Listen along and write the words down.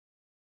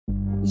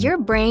Your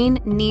brain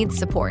needs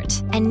support,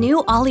 and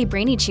new Ollie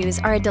Brainy Chews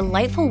are a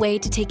delightful way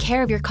to take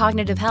care of your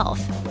cognitive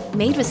health.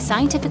 Made with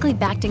scientifically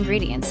backed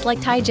ingredients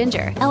like Thai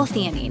ginger,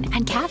 L-theanine,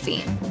 and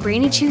caffeine,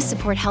 Brainy Chews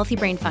support healthy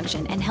brain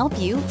function and help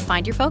you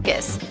find your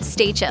focus,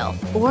 stay chill,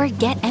 or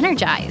get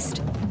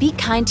energized. Be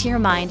kind to your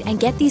mind and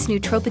get these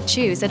nootropic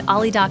chews at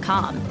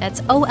ollie.com.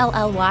 That's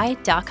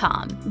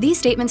OLLY.com. These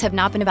statements have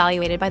not been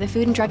evaluated by the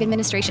Food and Drug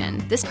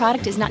Administration. This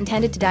product is not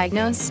intended to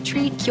diagnose,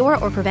 treat, cure,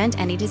 or prevent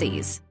any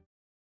disease.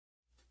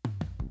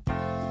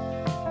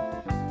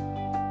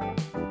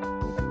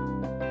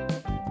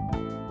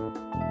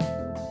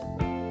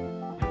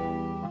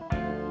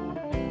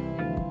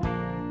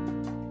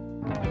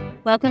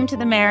 Welcome to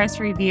the Maris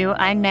Review.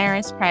 I'm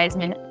Maris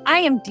Kreisman. I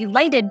am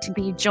delighted to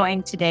be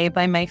joined today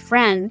by my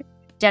friend,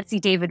 Jesse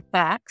David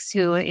Fox,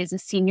 who is a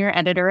senior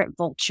editor at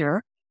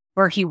Vulture,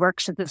 where he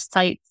works at the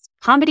site's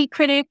comedy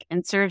critic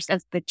and serves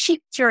as the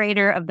chief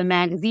curator of the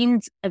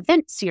magazine's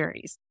event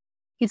series.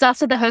 He's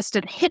also the host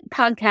of hit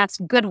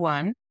podcast Good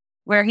One,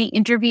 where he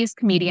interviews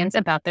comedians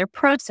about their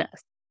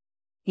process.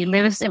 He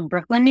lives in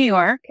Brooklyn, New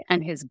York,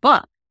 and his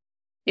book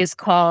is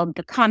called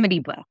The Comedy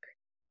Book.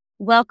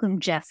 Welcome,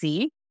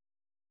 Jesse.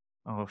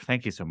 Oh,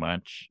 thank you so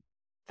much.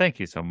 Thank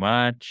you so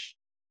much.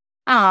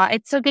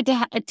 It's so good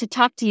to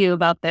talk to you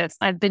about this.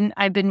 I've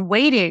been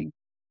waiting.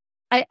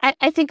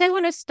 I think I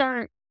want to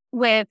start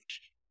with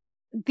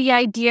the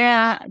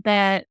idea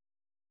that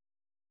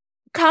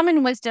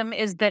common wisdom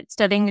is that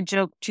studying a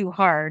joke too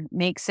hard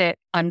makes it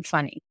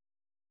unfunny.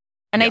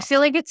 And Yeah. I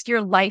feel like it's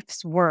your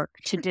life's work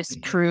to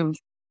disprove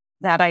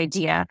that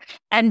idea.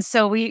 And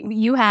so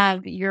you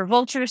have your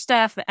Vulture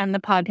stuff and the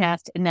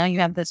podcast, and now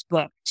you have this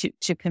book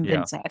to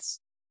convince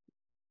us.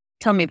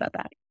 Tell me about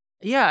that.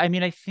 Yeah, I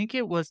mean, I think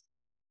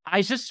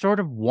I just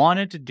sort of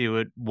wanted to do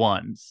it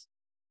once.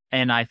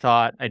 And I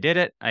thought I did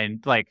it.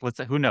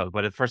 Who knows?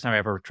 But it's the first time I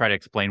ever tried to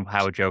explain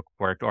how a joke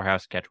worked or how a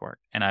sketch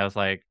worked. And I was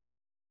like,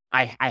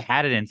 I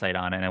had an insight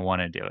on it and I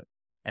wanted to do it.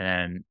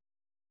 And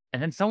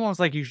then someone was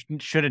like, you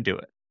shouldn't do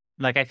it.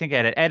 Like, I think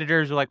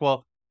editors were like,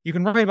 well, you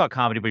can write about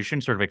comedy, but you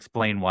shouldn't sort of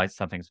explain why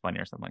something's funny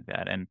or something like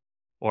that. And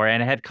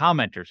I had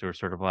commenters who were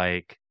sort of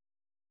like,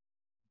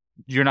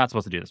 you're not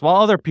supposed to do this. While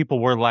other people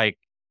were like,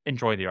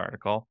 enjoy the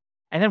article.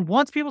 And then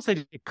once people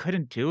said you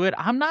couldn't do it,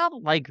 I'm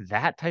not like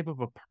that type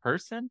of a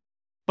person.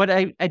 But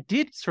I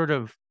did sort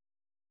of,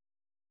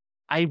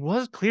 I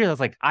was clear. I was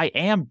like, I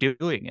am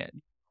doing it.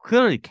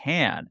 Clearly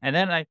can. And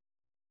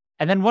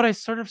then what I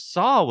sort of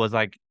saw was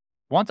like,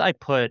 once I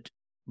put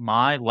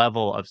my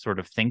level of sort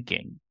of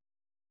thinking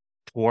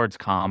towards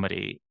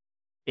comedy,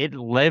 it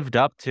lived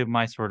up to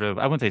my sort of,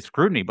 I wouldn't say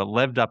scrutiny, but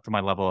lived up to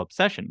my level of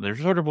obsession. There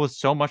sort of was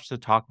so much to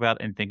talk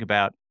about and think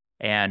about.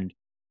 And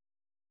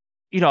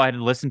I had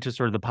listened to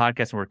sort of the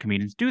podcast where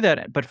comedians do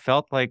that, but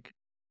felt like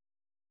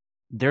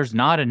there's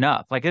not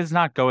enough. Like, it's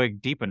not going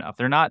deep enough.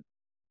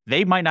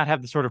 They might not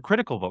have the sort of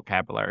critical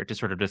vocabulary to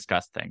sort of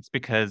discuss things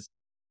because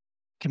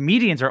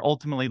comedians are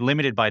ultimately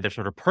limited by their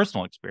sort of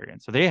personal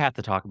experience. So they have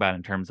to talk about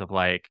in terms of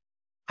like,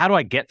 how do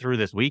I get through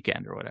this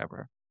weekend or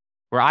whatever,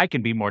 where I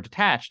can be more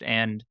detached.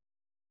 And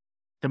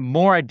the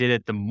more I did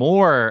it, the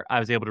more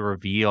I was able to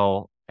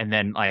reveal. And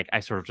then like,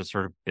 I sort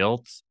of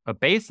built a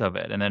base of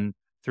it. And then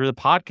through the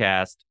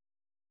podcast,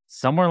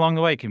 somewhere along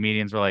the way,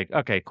 comedians were like,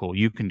 okay, cool,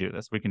 you can do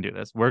this. We can do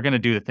this. We're going to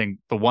do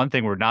the one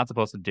thing we're not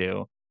supposed to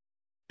do.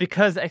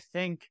 Because I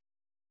think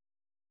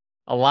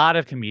a lot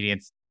of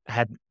comedians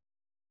had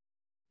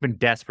been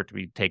desperate to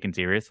be taken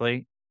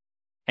seriously.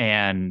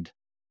 And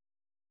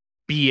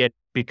be it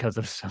because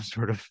of some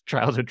sort of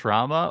childhood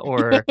trauma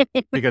or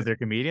because they're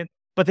comedians.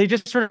 But they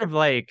just sort of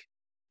like,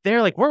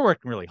 they're like, we're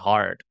working really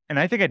hard. And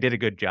I think I did a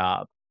good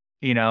job,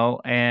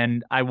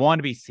 and I want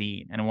to be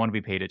seen and I want to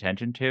be paid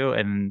attention to.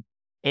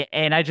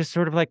 And I just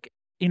sort of like,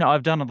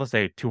 I've done, let's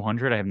say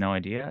 200, I have no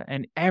idea.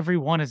 And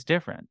everyone is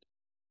different.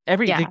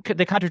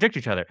 They contradict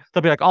each other.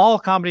 They'll be like, all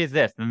comedy is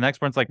this. And the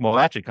next one's like, well,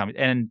 actually comedy.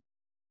 And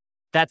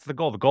that's the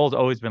goal. The goal has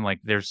always been like,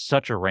 there's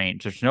such a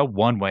range. There's no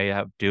one way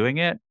of doing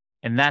it.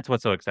 And that's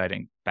what's so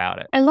exciting about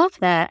it. I love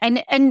that.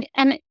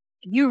 And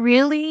you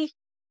really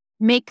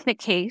make the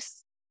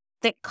case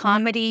that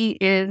comedy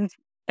is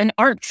an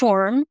art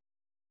form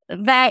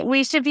that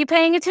we should be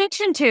paying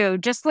attention to,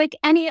 just like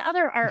any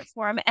other art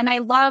form. And I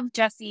love,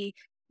 Jesse,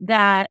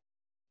 that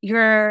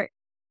your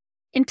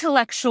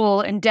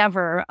intellectual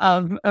endeavor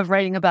of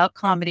writing about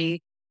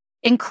comedy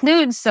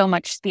includes so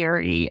much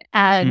theory.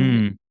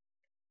 And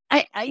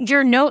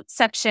your notes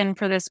section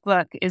for this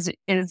book is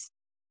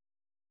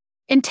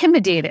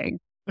intimidating.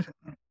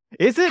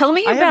 Is it? Tell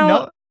me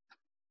about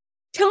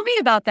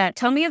that.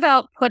 Tell me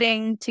about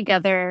putting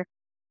together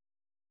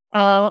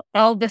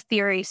all the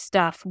theory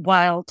stuff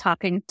while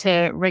talking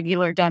to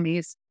regular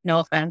dummies. No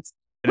offense.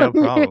 No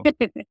problem.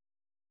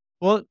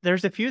 Well,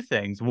 there's a few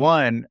things.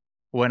 One,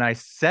 when I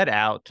set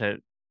out to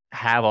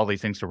have all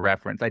these things to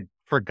reference, I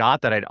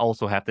forgot that I'd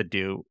also have to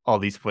do all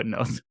these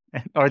footnotes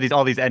or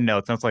all these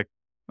endnotes. And I was like,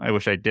 I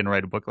wish I didn't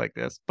write a book like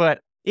this.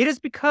 But it is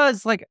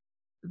because like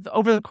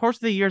over the course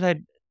of the years, I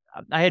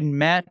had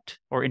met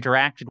or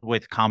interacted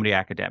with comedy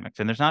academics,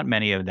 and there's not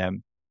many of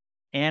them.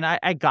 And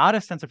I got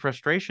a sense of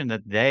frustration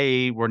that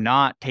they were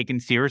not taken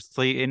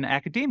seriously in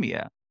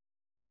academia.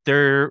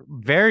 They're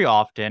very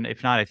often,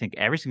 if not, I think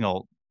every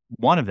single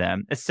one of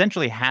them,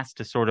 essentially has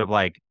to sort of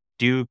like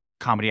do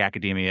comedy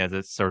academia as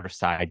a sort of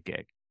side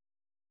gig.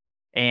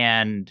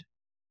 And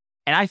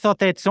I thought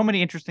they had so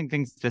many interesting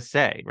things to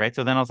say, right?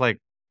 So then I was like,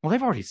 well,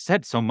 they've already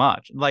said so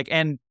much. Like,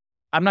 and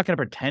I'm not going to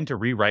pretend to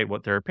rewrite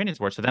what their opinions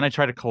were. So then I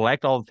tried to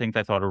collect all the things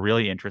I thought are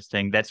really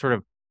interesting that sort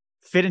of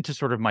fit into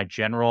sort of my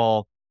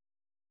general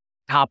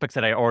topics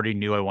that I already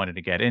knew I wanted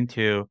to get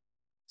into.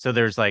 So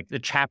there's like the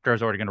chapter I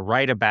was already going to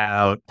write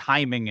about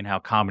timing and how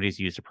comedy is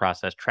used to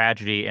process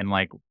tragedy. And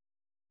like,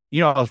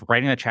 I was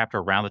writing that chapter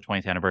around the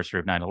 20th anniversary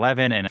of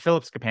 9/11, and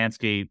Philip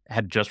Skapansky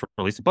had just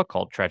released a book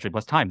called Tragedy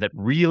Plus Time that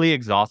really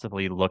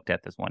exhaustively looked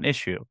at this one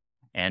issue.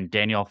 And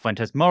Daniel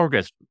Fuentes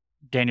Morgan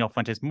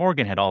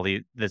had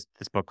this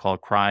book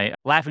called Cry,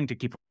 Laughing to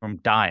Keep from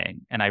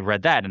Dying. And I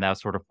read that, and that was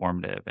sort of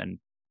formative. And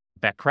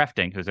Beck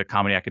Crafting, who's a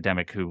comedy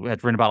academic who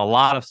has written about a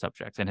lot of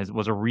subjects and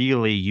was a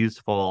really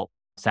useful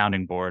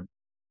sounding board.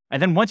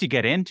 And then once you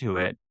get into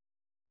it,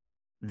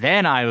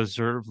 then I was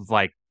sort of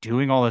like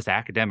doing all this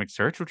academic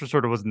search, which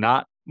was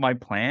not my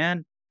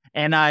plan.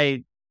 And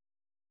I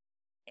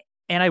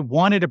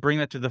wanted to bring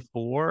that to the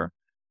fore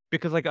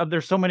because like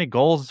there's so many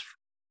goals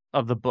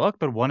of the book,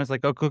 but one is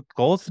like a good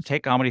goal is to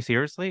take comedy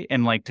seriously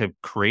and like to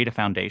create a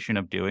foundation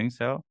of doing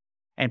so.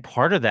 And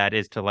part of that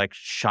is to like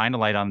shine a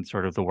light on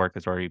sort of the work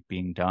that's already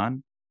being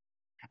done.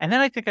 And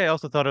then I think I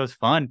also thought it was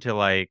fun to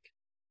like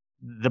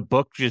the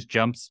book just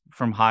jumps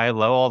from high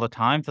low all the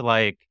time to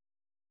like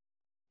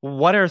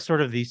what are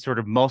sort of these sort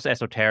of most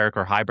esoteric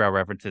or highbrow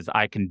references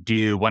I can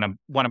do when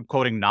I'm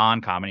quoting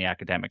non-comedy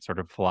academic sort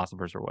of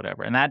philosophers or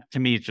whatever. And that to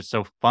me is just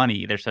so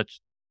funny. There's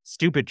such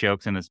stupid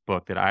jokes in this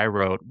book that I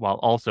wrote while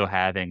also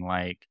having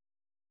like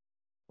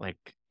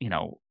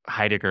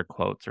Heidegger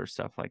quotes or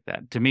stuff like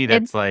that. To me,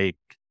 that's like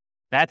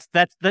that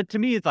to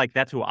me is like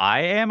that's who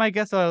I am, I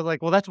guess. I was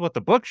like, well, that's what the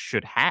book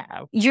should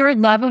have. Your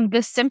love of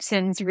The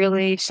Simpsons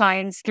really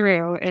shines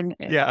through in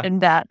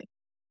that.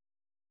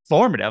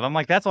 Formative. I'm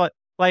like, that's what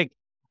like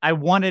I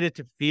wanted it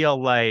to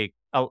feel like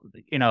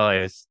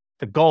as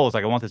the goal is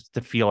like I want this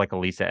to feel like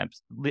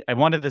I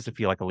wanted this to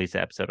feel like a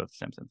Lisa episode of The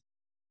Simpsons.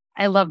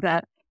 I love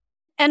that.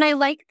 And I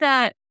like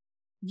that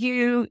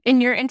you, in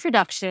your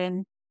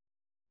introduction,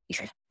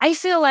 I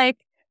feel like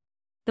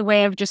the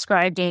way I've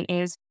described it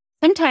is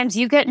sometimes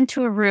you get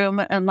into a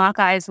room and lock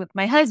eyes with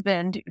my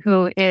husband,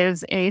 who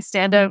is a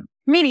stand-up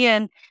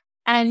comedian,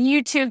 and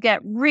you two get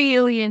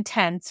really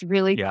intense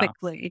really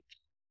quickly.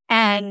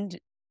 And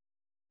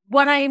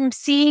what I'm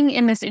seeing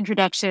in this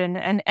introduction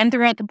and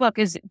throughout the book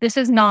is this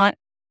is not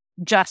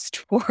just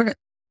for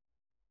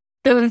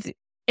those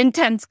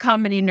intense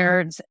comedy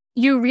nerds.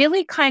 You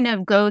really kind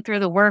of go through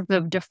the work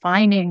of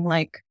defining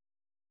like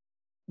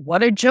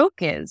what a joke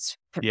is,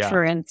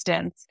 for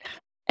instance.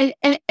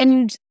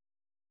 And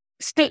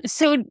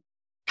so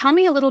tell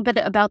me a little bit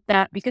about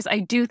that, because I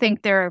do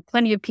think there are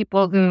plenty of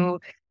people who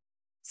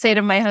say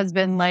to my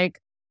husband,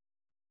 like,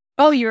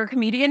 oh, you're a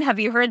comedian? Have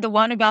you heard the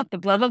one about the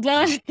blah, blah,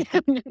 blah?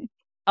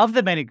 Of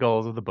the many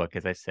goals of the book,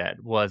 as I said,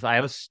 was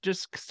I was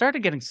just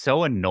started getting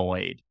so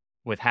annoyed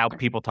with how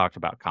people talked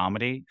about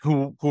comedy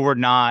who were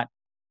not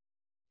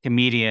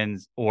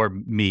comedians or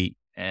me,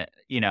 and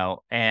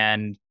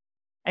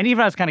even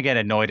I was kind of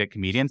getting annoyed at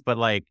comedians, but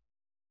like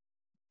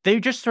they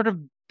just sort of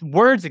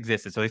words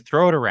existed, so they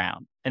throw it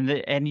around,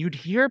 and you'd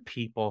hear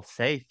people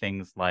say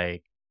things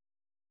like,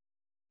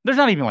 "There's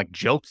not even like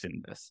jokes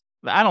in this.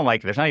 I don't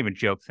like it. There's not even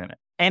jokes in it."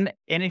 And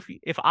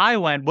if I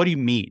went, "What do you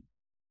mean?"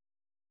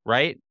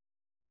 Right?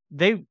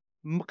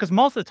 Because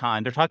most of the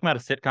time they're talking about a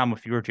sitcom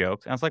with fewer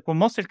jokes. And I was like, well,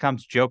 most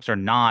sitcoms jokes are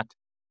not,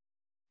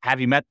 have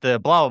you met the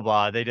blah, blah,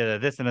 blah, they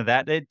did this and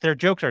that. Their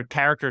jokes are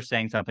characters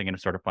saying something in a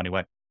sort of funny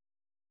way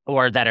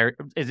or that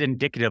is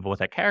indicative of what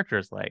that character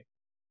is like.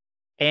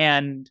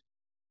 And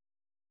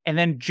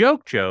then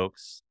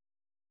jokes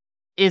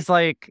is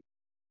like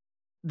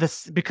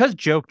this, because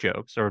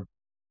jokes or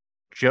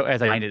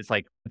as I find it, it's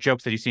like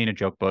jokes that you see in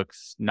joke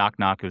books. Knock,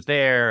 knock, who's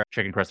there?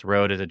 Chicken across the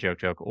road is a joke,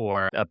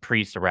 or a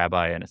priest, a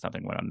rabbi, and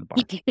something went on in the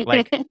bar.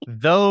 Like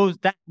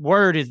that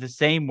word is the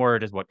same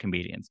word as what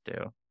comedians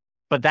do.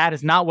 But that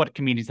is not what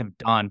comedians have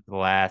done for the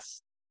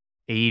last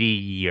 80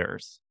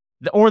 years.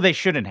 Or they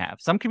shouldn't have.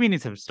 Some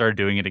comedians have started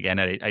doing it again.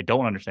 I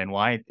don't understand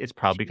why. It's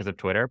probably because of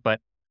Twitter.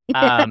 But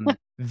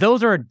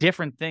those are a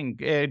different thing.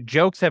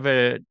 Jokes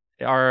are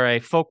a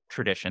folk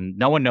tradition.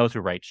 No one knows who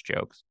writes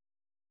jokes.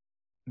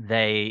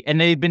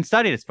 They've been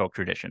studied as folk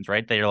traditions,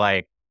 right? They're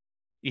like,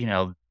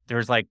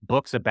 there's like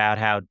books about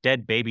how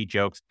dead baby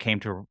jokes came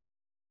to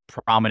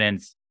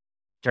prominence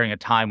during a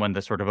time when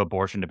the sort of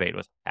abortion debate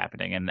was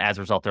happening. And as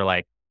a result, they're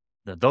like,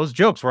 those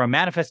jokes were a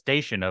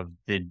manifestation of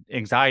the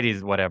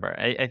anxieties, whatever.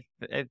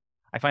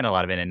 I find a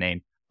lot of it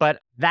inane.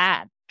 But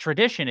that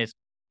tradition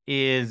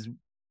is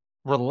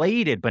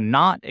related, but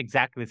not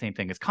exactly the same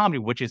thing as comedy,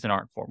 which is an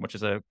art form, which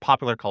is a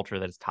popular culture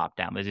that is top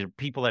down. There's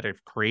people that are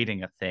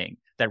creating a thing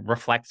that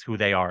reflects who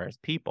they are as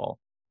people.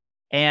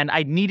 And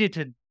I needed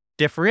to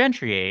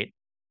differentiate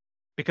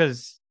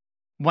because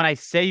when I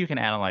say you can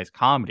analyze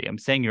comedy, I'm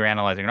saying you're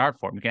analyzing an art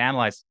form. You can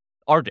analyze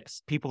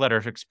artists, people that are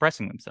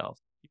expressing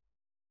themselves.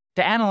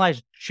 To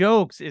analyze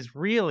jokes is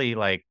really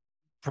like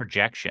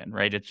projection,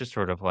 right? It's just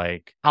sort of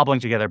like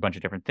cobbling together a bunch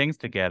of different things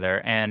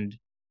together. And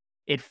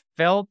it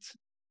felt,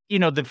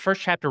 the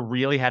first chapter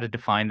really had to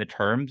define the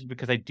terms,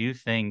 because I do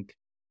think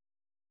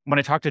when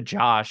I talk to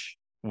Josh,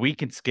 we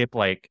can skip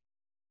like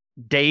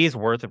days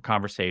worth of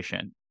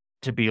conversation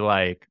to be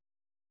like,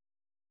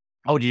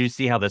 oh, did you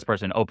see how this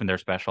person opened their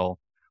special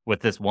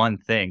with this one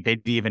thing?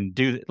 They'd even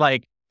do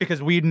like,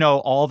 because we know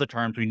all the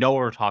terms, we know what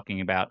we're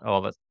talking about,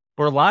 all this.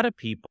 For a lot of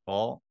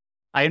people,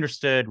 I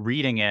understood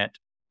reading it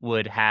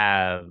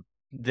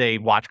they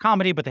watch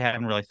comedy, but they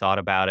haven't really thought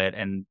about it.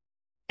 And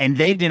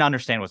they didn't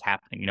understand what's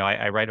happening.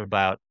 I write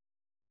about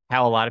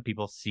how a lot of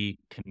people see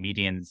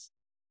comedians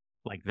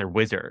like they're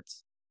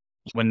wizards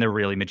when they're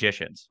really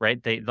magicians,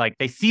 right?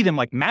 They see them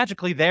like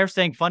magically they're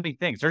saying funny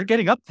things. They're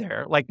getting up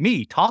there like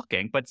me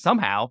talking, but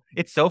somehow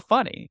it's so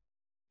funny.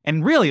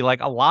 And really,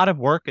 like, a lot of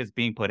work is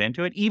being put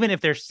into it, even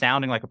if they're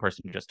sounding like a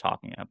person just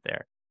talking up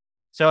there.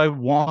 So I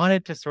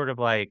wanted to sort of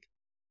like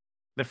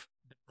the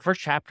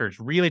first chapter is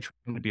really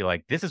trying to be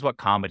like, this is what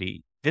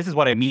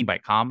I mean by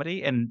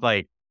comedy. And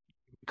like,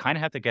 you kind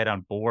of have to get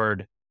on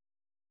board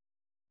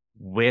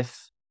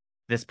with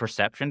this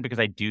perception, because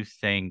I do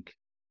think,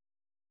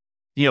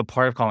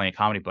 part of calling a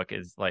comedy book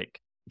is like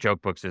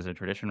joke books is a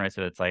tradition, right?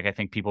 So it's like, I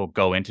think people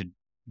go into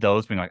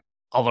those being like,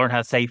 I'll learn how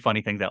to say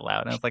funny things out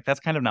loud. And I was like,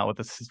 that's kind of not what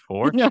this is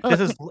for. No.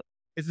 This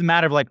is a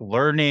matter of like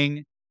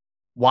learning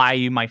why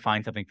you might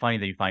find something funny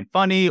that you find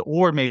funny,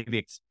 or maybe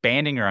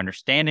expanding your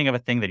understanding of a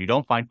thing that you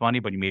don't find funny,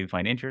 but you maybe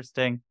find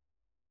interesting.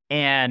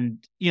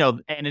 And,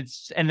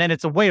 and then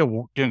it's a way of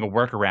doing a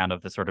workaround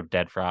of the sort of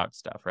dead frog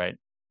stuff, right?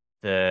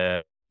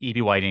 The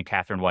E.B. White and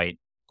Catherine White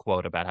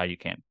quote about how you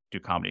can't do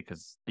comedy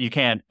because you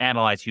can't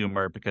analyze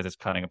humor because it's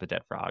cutting up the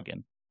dead frog.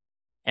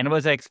 And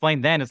as I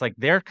explained then, it's like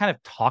they're kind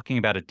of talking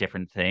about a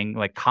different thing.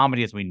 Like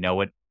comedy as we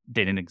know it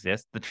didn't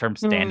exist. The term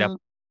stand-up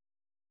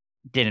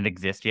didn't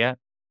exist yet.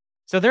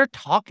 So they're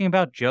talking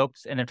about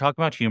jokes and they're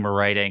talking about humor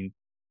writing.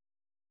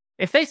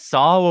 If they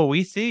saw what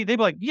we see, they'd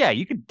be like, yeah,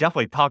 you could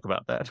definitely talk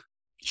about that.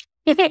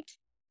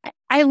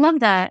 I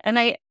love that. And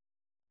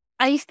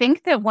I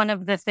think that one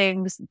of the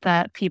things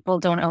that people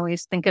don't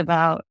always think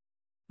about,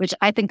 which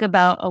I think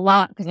about a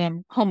lot because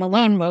I'm home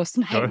alone most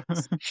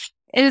nights,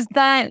 is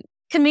that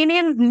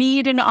comedians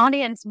need an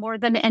audience more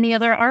than any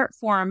other art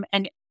form.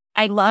 And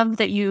I love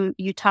that you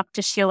talked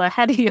to Sheila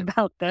Heti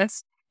about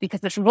this,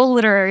 because it's a Roll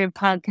Literary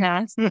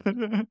podcast.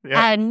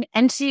 Yeah.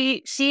 And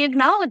she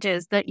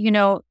acknowledges that,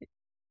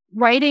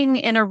 writing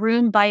in a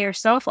room by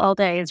yourself all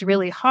day is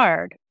really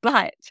hard,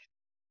 but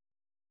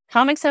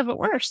comics have it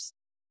worse.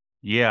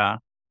 Yeah.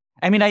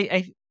 I mean,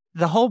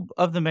 the whole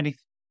of the many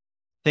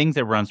things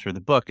that runs through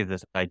the book is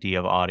this idea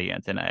of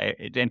audience,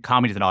 and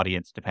comedy is an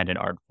audience-dependent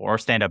art form, or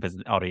stand-up is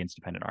an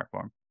audience-dependent art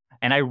form.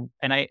 And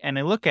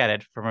I look at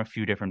it from a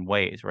few different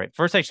ways, right?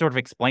 First, I sort of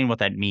explain what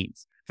that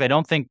means, because I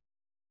don't think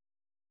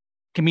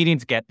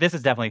comedians get this.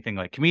 Is definitely a thing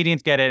like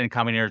comedians get it, and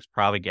comedy nerds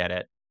probably get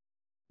it,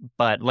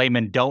 but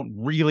laymen don't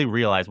really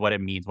realize what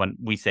it means when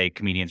we say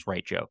comedians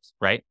write jokes,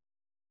 right?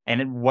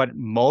 And what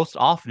most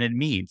often it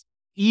means,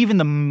 even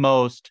the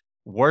most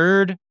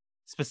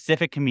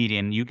word-specific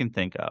comedian you can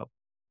think of,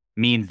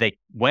 means they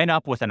went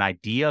up with an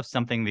idea of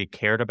something they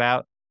cared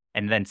about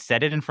and then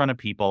said it in front of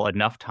people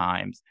enough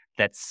times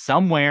that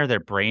somewhere their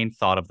brain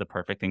thought of the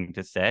perfect thing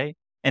to say,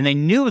 and they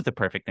knew it was the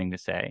perfect thing to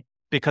say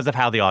because of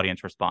how the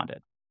audience responded.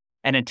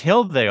 And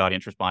until the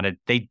audience responded,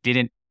 they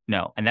didn't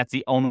know. And that's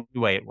the only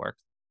way it works.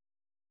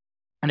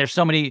 And there's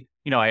so many,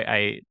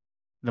 the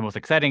most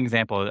exciting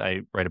example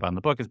I write about in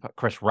the book is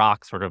Chris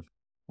Rock sort of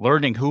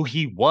learning who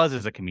he was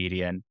as a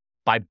comedian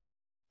by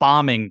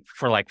bombing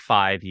for like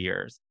 5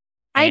 years.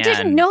 I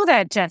didn't know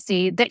that,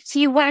 Jesse, that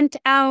he went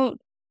out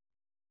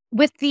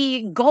with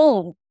the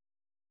goal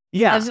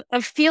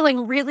of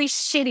feeling really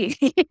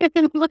shitty.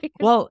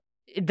 Well,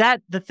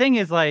 the thing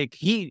is like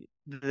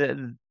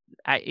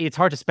it's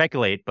hard to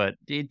speculate, but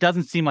it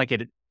doesn't seem like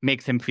it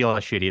makes him feel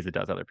as shitty as it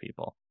does other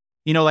people.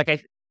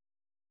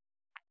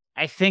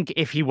 I think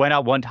if he went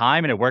out one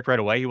time and it worked right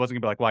away, he wasn't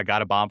gonna be like, well, I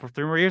got a bomb for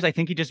 3 more years. I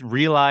think he just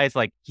realized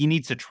like he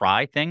needs to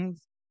try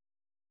things,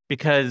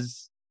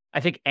 because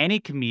I think any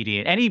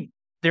comedian,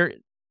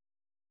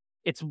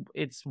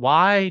 it's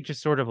why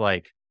just sort of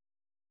like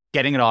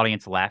getting an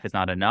audience to laugh is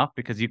not enough,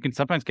 because you can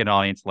sometimes get an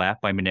audience to laugh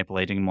by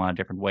manipulating them in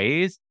different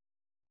ways.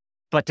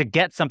 But to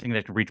get something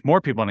that can reach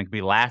more people and it can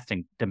be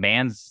lasting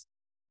demands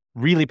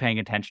really paying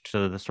attention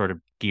to the sort of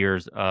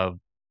gears of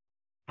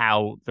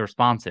how the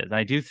response is. And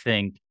I do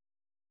think,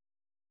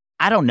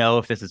 I don't know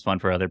if this is fun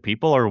for other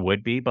people or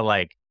would be, but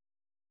like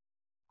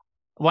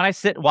when I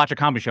sit and watch a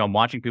comedy show, I'm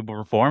watching people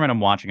perform and I'm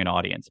watching an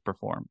audience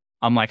perform.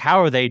 I'm like, how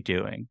are they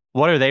doing?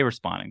 What are they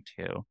responding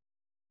to?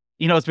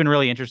 It's been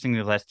really interesting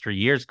the last 3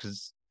 years,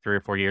 because 3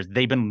 or 4 years,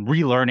 they've been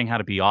relearning how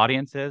to be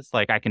audiences.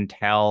 Like I can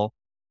tell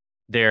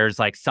there's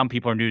like some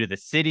people are new to the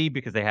city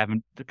because of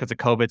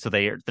COVID. So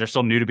they're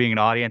still new to being an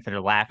audience and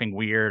they're laughing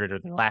weird or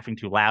they're laughing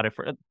too loud.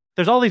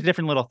 there's all these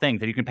different little things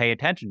that you can pay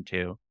attention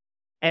to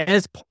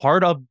as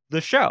part of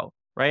the show,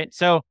 right?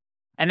 So,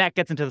 and that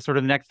gets into the sort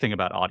of the next thing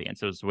about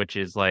audiences, which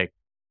is like,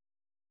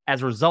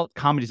 as a result,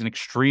 comedy is an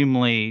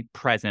extremely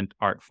present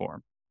art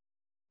form.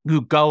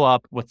 You go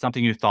up with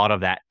something you thought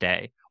of that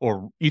day,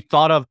 or you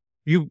thought of,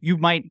 you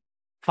might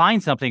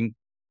find something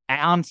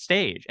on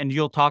stage and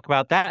you'll talk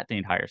about that the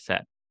entire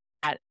set.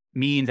 That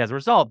means as a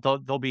result,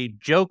 there'll be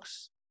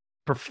jokes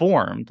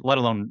performed, let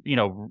alone,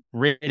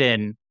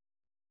 written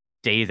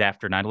days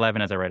after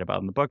 9/11, as I write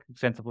about in the book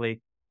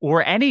extensively,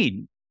 or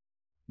any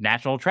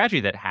national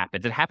tragedy that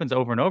happens. It happens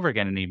over and over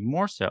again, and even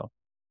more so.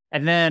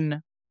 And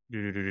then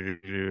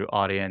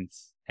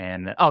audience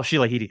and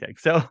Sheila Heti thing.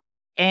 So,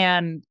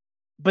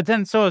 but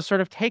then sort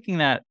of taking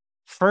that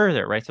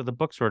further, right? So the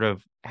book sort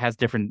of has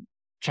different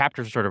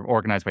chapters sort of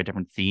organized by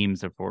different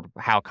themes of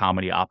how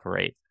comedy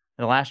operates.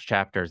 And the last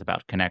chapter is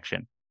about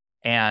connection.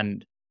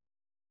 And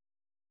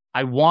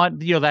I want,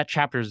 that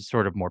chapter is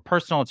sort of more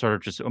personal. It's sort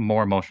of just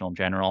more emotional in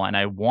general. And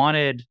I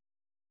wanted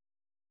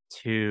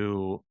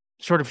to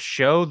sort of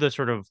show the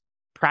sort of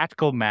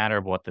practical matter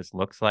of what this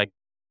looks like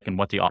and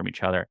what they offer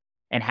each other,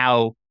 and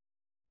how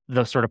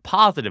the sort of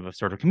positive of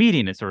sort of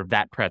comedian is sort of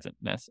that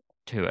presentness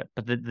to it.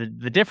 But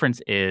the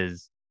difference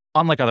is,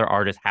 unlike other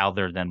artists, how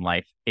their then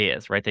life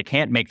is, right? They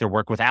can't make their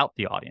work without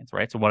the audience,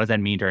 right? So what does that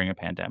mean during a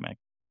pandemic?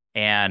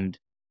 And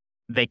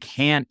they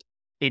can't,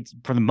 it's,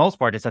 for the most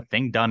part, it's a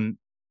thing done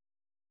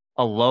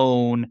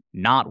alone,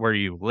 not where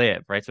you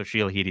live, right? So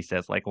Sheila Heti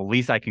says, like, well, at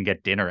least I can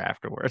get dinner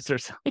afterwards or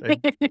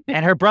something.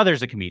 And her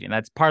brother's a comedian.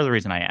 That's part of the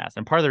reason I asked.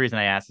 And part of the reason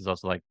I asked is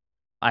also, like,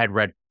 I had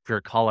read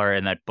Pure Color,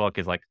 and that book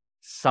is, like,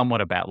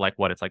 somewhat about, like,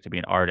 what it's like to be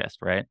an artist,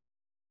 right?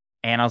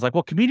 And I was like,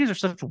 well, comedians are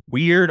such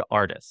weird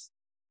artists,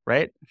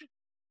 right?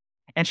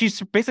 And she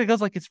basically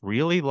goes, like, it's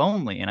really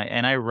lonely.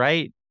 And I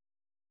write,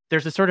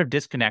 there's a sort of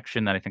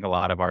disconnection that I think a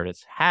lot of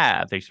artists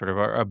have. They sort of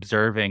are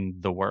observing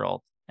the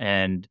world,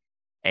 and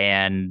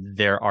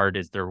their art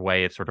is their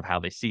way of sort of how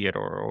they see it,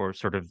 or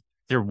sort of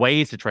their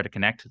ways to try to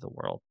connect to the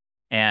world.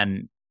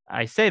 And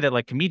I say that,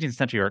 like, comedians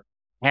essentially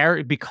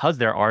are, because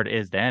their art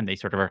is them, they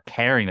sort of are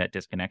carrying that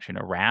disconnection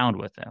around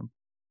with them.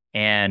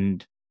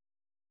 And,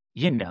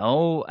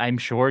 I'm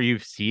sure you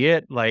see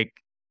it, like,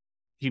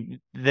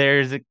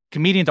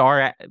 comedians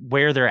are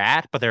where they're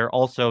at, but they're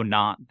also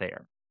not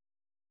there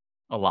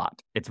a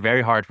lot. It's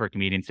very hard for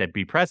comedians to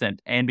be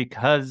present. And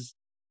because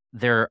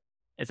they're,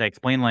 as I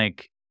explained,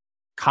 like,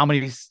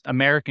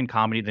 American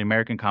comedy, the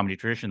American comedy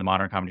tradition, the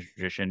modern comedy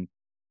tradition,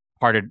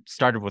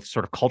 started with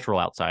sort of cultural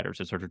outsiders,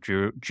 so sort of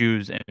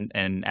Jews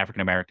and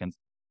African Americans.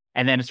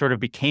 And then it sort of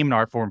became an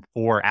art form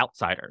for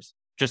outsiders,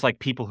 just like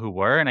people who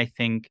were. And I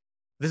think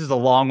this is a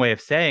long way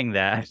of saying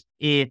that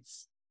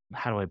it's,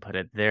 how do I put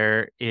it?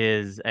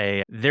 There's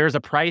a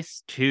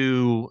price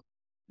to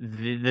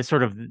the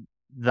sort of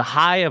the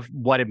high of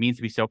what it means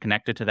to be so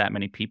connected to that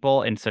many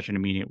people in such an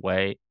immediate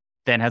way,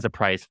 then has a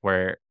price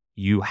where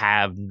you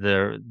have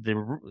the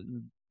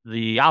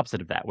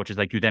opposite of that, which is,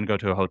 like, you then go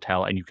to a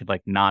hotel and you could,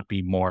 like, not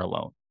be more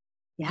alone.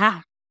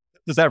 Yeah.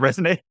 Does that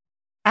resonate?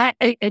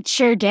 It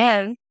sure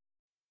does.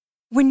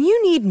 When you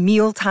need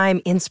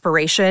mealtime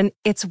inspiration,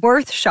 it's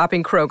worth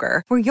shopping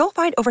Kroger, where you'll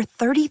find over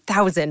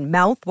 30,000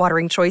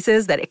 mouth-watering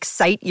choices that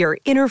excite your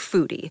inner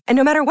foodie. And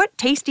no matter what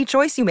tasty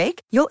choice you make,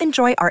 you'll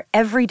enjoy our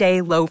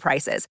everyday low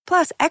prices,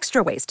 plus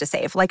extra ways to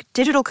save, like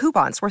digital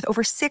coupons worth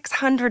over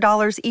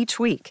 $600 each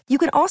week. You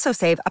can also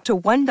save up to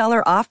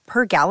 $1 off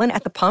per gallon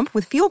at the pump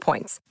with fuel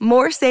points.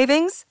 More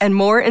savings and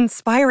more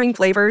inspiring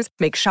flavors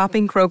make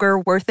shopping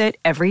Kroger worth it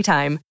every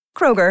time.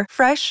 Kroger,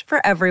 fresh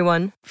for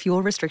everyone.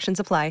 Fuel restrictions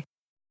apply.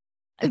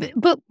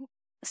 But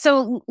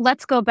so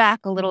let's go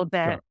back a little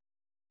bit. Sure.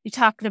 You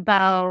talked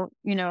about,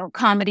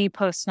 comedy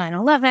post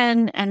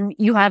 9/11, and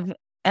you have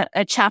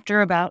a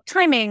chapter about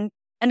timing.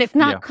 And if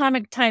not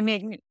comic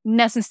timing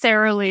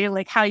necessarily,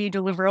 like how you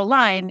deliver a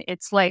line,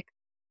 it's like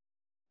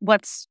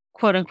what's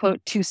quote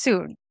unquote too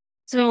soon.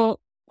 So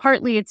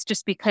partly it's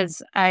just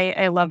because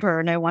I love her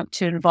and I want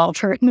to involve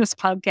her in this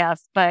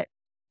podcast. But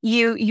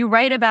you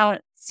write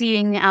about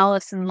seeing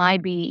Alison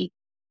Leiby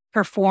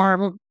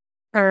perform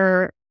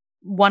her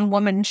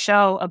one-woman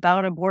show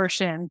about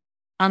abortion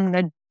on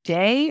the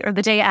day or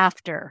the day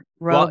after.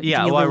 I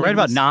read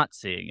about not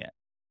seeing it.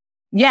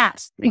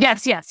 Yes.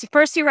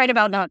 First you write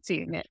about not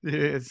seeing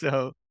it.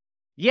 So,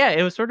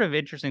 it was sort of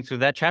interesting. So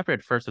that chapter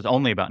at first was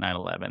only about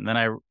 9/11.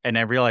 Then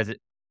I realized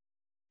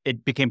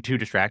it became too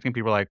distracting.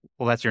 People were like,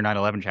 well, that's your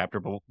 9/11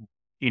 chapter. But,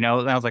 and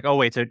I was like, oh,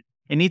 wait, so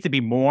it needs to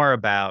be more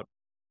about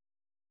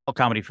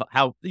comedy,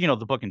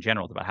 the book in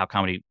general is about how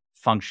comedy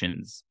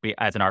functions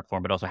as an art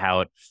form, but also how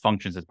it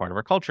functions as part of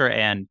our culture.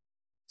 And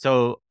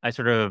so I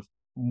sort of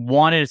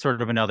wanted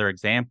sort of another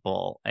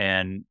example.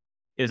 And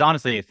it was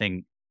honestly a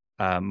thing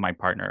my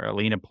partner,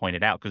 Alina,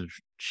 pointed out, because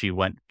she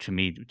went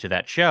to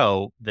that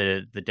show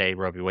the day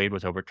Roe v. Wade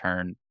was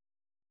overturned,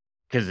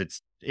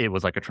 because it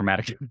was like a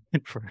traumatic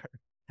event for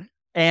her.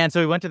 And so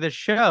we went to this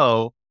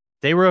show.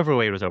 Day Roe v.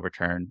 Wade was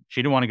overturned.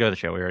 She didn't want to go to the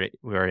show.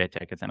 We already had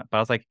tickets in it. But I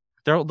was like,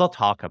 they'll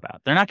talk about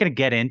it. They're not going to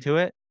get into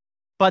it,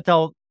 but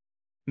they'll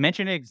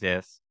mention it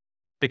exists,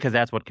 because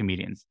that's what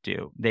comedians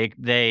do.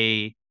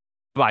 They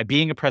by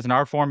being a present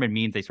art form, it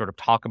means they sort of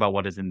talk about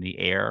what is in the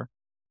air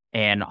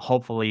and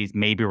hopefully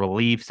maybe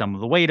relieve some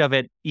of the weight of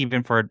it,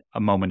 even for a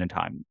moment in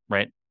time,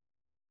 right?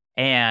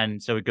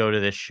 And so we go to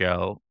this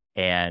show,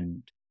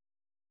 and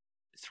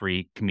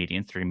three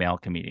male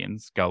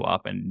comedians, go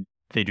up, and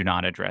they do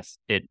not address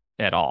it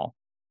at all.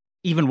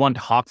 Even one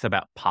talks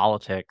about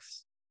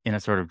politics in a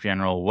sort of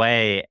general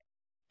way,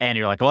 and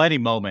you're like, well, any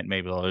moment,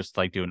 maybe they'll just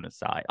like do an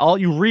aside. All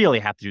you really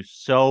have to do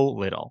so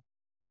little.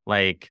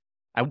 Like,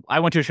 I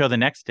went to a show the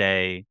next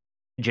day.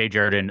 Jay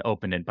Jordan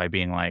opened it by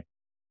being like,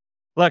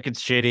 look,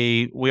 it's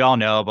shitty. We all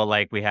know, but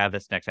like, we have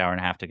this next hour and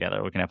a half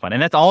together. We can have fun.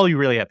 And that's all you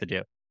really have to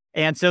do.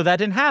 And so that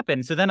didn't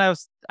happen. So then I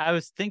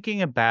was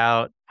thinking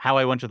about how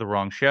I went to the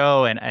wrong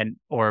show,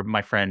 or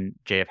my friend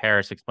JF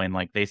Harris explained,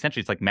 like, they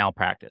essentially, it's like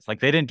malpractice. Like,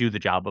 they didn't do the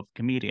job of a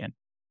comedian.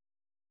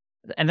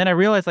 And then I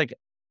realized, like,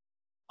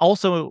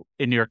 also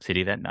in New York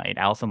City that night,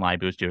 Alison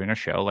Leiby was doing a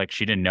show. Like,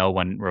 she didn't know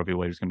when Roe v.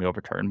 Wade was going to be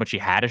overturned, but she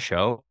had a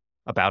show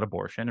about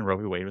abortion, and Roe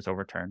v. Wade was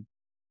overturned.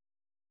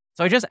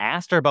 So I just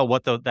asked her about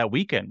what that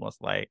weekend was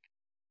like.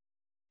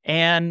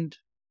 And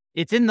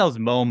it's in those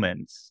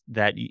moments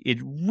that it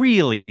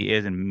really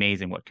is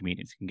amazing what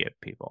comedians can give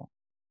people.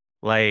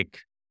 Like,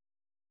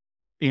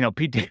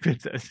 Pete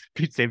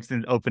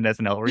Davidson opened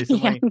SNL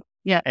recently.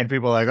 Yeah. And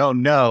people are like, oh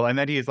no. And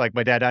then he's like,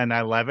 my dad died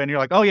on 9/11. You're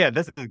like, oh yeah,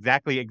 this is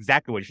exactly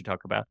what you should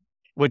talk about.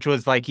 Which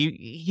was like,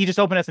 he just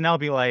opened SNL and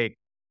be like,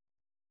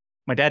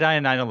 my dad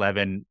died on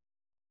 9/11.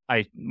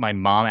 My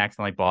mom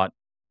accidentally bought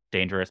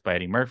Dangerous by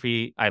Eddie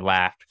Murphy. I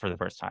laughed for the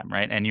first time,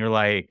 right? And you're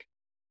like,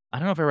 I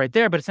don't know if I'm right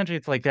there, but essentially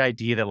it's like the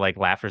idea that like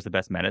laughter is the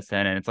best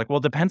medicine. And it's like, well,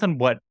 it depends on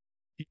what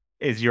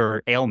is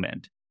your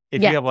ailment.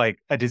 If you have like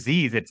a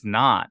disease, it's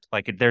not.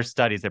 Like, there's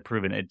studies that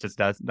prove it just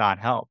does not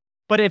help.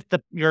 But if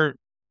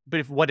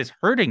what is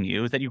hurting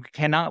you is that you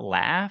cannot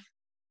laugh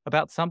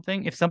about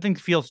something, if something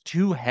feels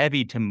too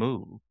heavy to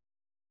move,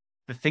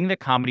 the thing that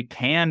comedy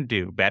can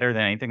do better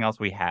than anything else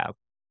we have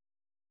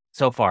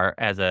so far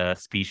as a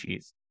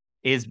species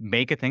is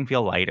make a thing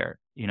feel lighter.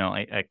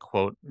 I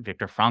quote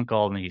Viktor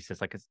Frankl, and he says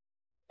like,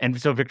 and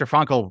so Viktor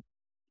Frankl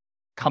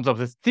comes up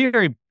with this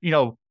theory,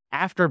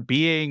 after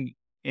being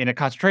in a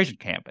concentration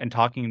camp and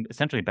talking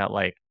essentially about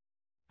like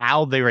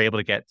how they were able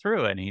to get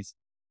through it.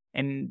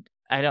 And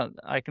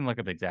I can look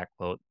up the exact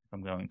quote if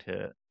I'm going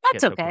to.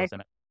 That's okay.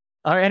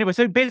 All right. Anyway,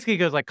 so basically it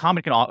goes like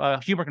humor can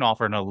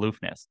offer an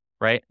aloofness,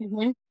 right?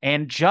 Mm-hmm.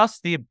 And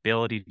just the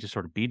ability to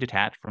sort of be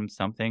detached from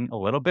something a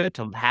little bit,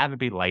 to have it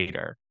be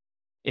lighter,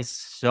 is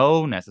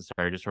so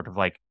necessary to sort of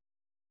like,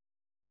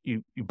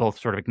 you both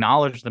sort of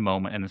acknowledge the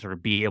moment and then sort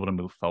of be able to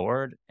move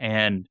forward.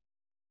 And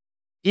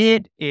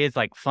it is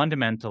like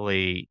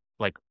fundamentally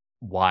like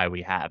why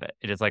we have it.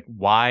 It is like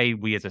why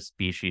we as a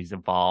species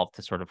evolved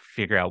to sort of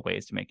figure out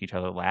ways to make each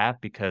other laugh,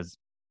 because,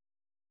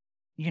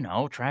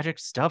 tragic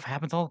stuff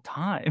happens all the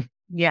time.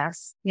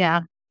 Yes.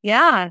 Yeah.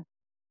 Yeah.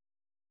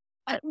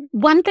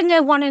 One thing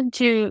I wanted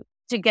to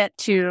get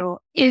to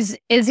is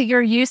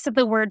your use of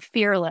the word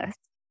fearless.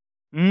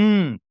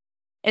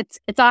 It's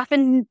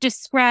often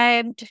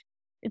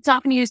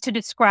used to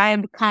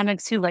describe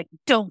comics who like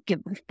don't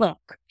give a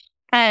fuck.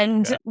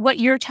 And what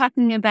you're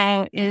talking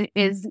about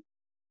is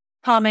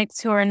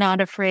comics who are not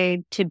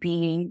afraid to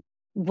be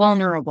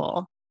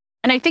vulnerable.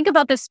 And I think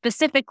about this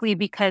specifically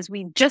because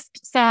we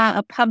just saw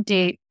a pub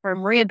date for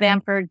Maria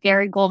Bamford,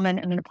 Gary Goldman,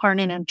 and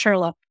Aparna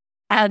Nancherla.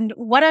 And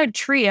what a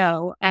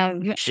trio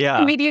of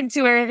comedians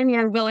who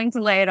are willing to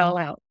lay it all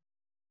out.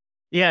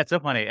 Yeah, it's so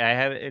funny. I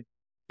have it.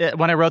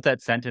 When I wrote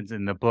that sentence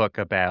in the book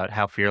about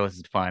how fearless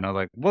is defined, I was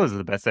like, what is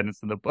the best sentence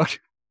in the book?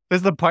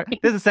 This is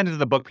a sentence in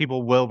the book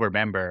people will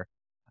remember.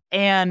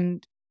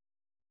 And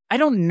I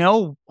don't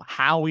know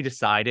how we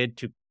decided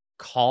to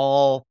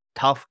call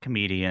tough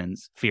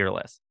comedians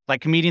fearless. Like,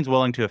 comedians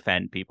willing to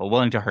offend people,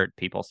 willing to hurt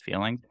people's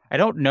feelings. I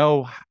don't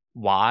know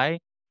why,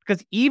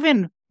 because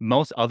even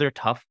most other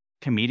tough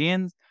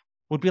comedians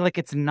would be like,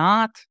 it's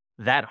not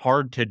that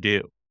hard to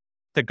do,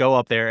 to go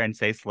up there and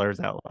say slurs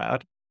out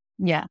loud.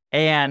 Yeah.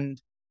 And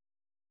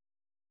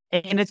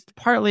it's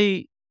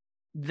partly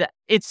that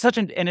it's such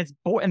an, and it's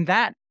and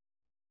that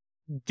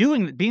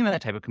being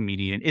that type of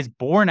comedian is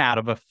born out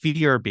of a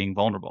fear of being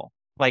vulnerable.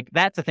 Like,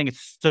 that's the thing.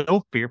 It's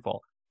so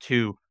fearful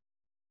to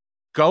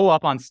go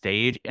up on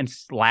stage and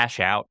slash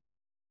out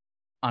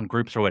on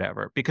groups or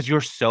whatever, because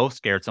you're so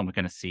scared someone's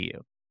going to see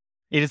you.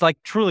 It is like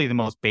truly the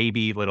most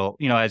baby little,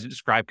 as you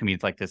describe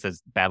comedians like this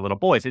as bad little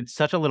boys. It's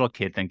such a little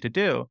kid thing to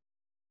do.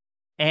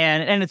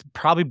 And it's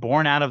probably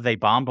born out of they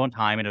bombed one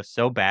time and it was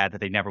so bad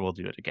that they never will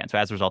do it again. So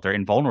as a result, they're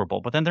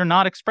invulnerable, but then they're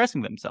not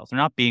expressing themselves. They're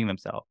not being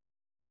themselves.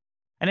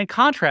 And in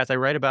contrast, I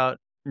write about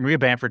Maria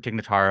Bamford, Tig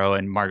Notaro,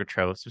 and Margaret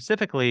Cho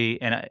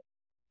specifically.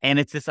 And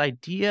it's this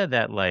idea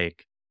that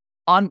like,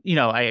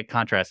 I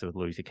contrast it with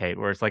Louis C.K.,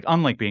 where it's like,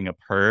 unlike being a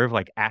perv,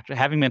 like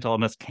having mental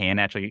illness can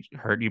actually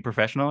hurt you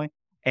professionally.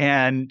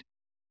 And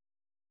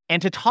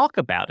to talk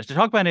about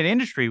an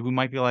industry who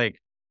might be like,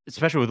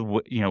 especially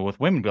with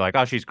women, be like,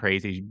 oh, she's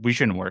crazy, we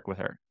shouldn't work with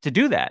her. To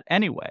do that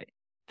anyway,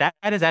 that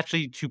is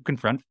actually to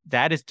confront,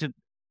 that is to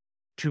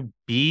to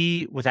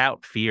be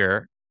without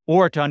fear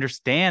or to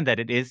understand that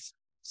it is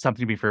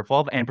something to be fearful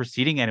of and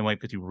proceeding anyway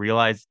because you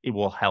realize it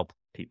will help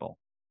people.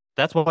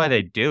 That's why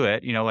they do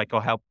it, like it'll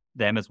help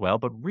them as well.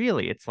 But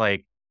really, it's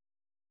like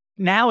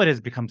now it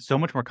has become so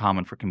much more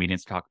common for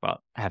comedians to talk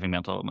about having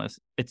mental illness.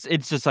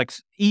 It's just like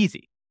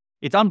easy.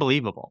 It's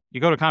unbelievable. You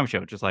go to a comedy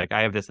show, it's just like,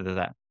 I have this and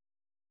that.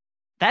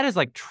 That is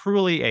like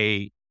truly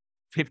a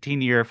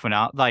 15-year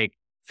phenomenon. Like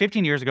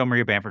 15 years ago,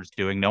 Maria Bamford was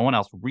doing, no one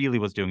else really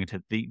was doing it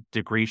to the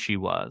degree she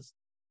was.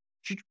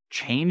 She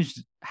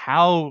changed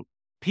how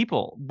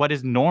what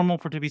is normal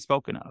for to be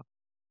spoken of.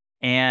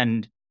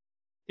 And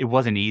it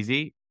wasn't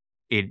easy.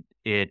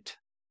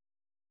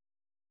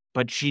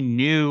 But she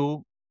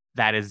knew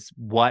that is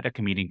what a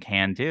comedian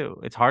can do.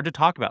 It's hard to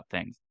talk about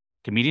things.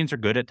 Comedians are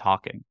good at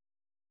talking.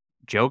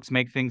 Jokes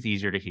make things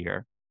easier to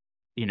hear,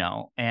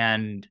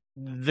 and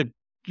the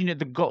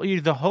goal,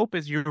 the hope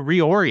is you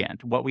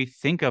reorient what we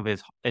think of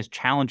as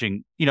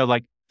challenging.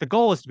 Like the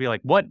goal is to be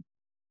like, what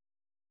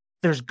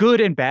there's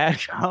good and bad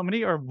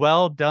comedy, or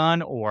well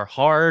done, or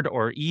hard,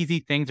 or easy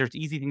things. There's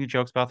easy things to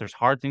joke about. There's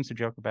hard things to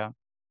joke about.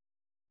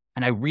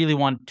 And I really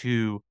want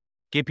to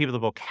give people the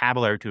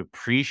vocabulary to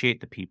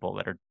appreciate the people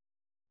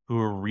who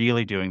are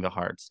really doing the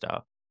hard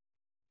stuff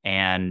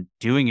and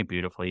doing it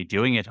beautifully,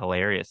 doing it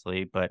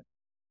hilariously. But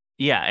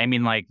yeah, I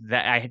mean, like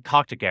that. I had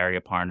talked to Gary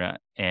Aparna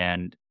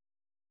and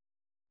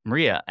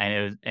Maria,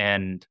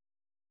 and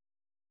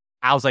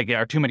I was like, there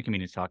are too many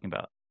comedians talking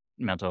about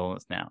mental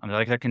illness now. And they're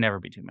like, there can never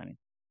be too many.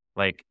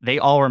 Like they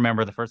all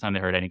remember the first time they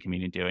heard any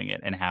comedian doing it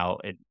and how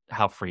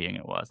freeing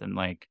it was. And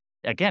like,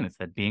 again, it's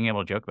that being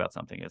able to joke about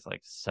something is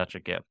like such a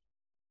gift.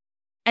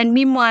 And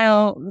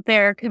meanwhile,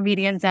 there are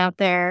comedians out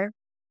there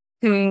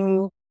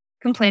who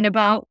complain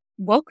about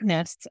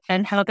wokeness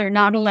and how they're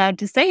not allowed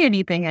to say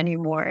anything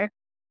anymore.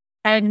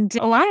 And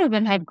a lot of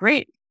them had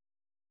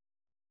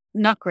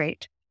not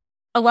great.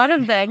 A lot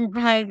of them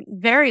had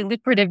very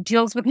lucrative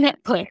deals with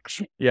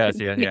Netflix. Yes,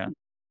 yeah.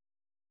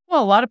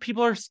 Well, a lot of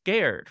people are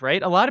scared,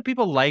 right? A lot of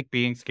people like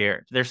being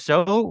scared.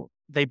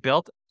 They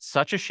built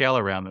such a shell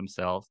around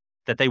themselves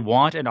that they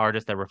want an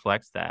artist that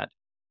reflects that,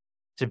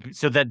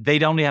 so that they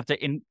don't have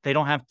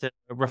to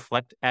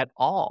reflect at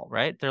all,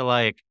 right? They're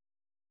like,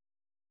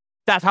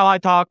 that's how I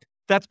talk.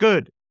 That's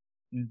good.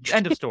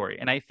 End of story.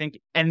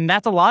 And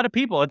that's a lot of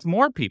people. It's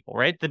more people,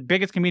 right? The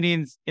biggest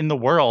comedians in the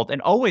world, and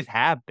always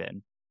have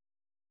been,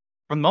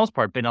 for the most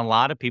part, been a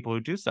lot of people who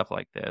do stuff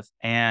like this.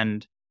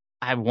 And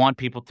I want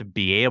people to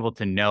be able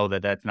to know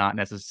that that's not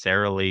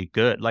necessarily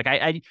good. Like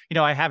I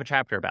have a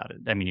chapter about it.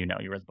 I mean, you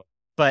read the book,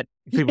 but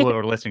people who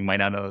are listening might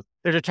not know.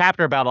 There's a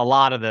chapter about a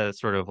lot of the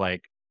sort of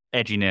like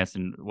edginess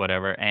and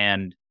whatever.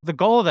 And the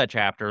goal of that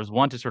chapter is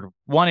to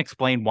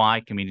explain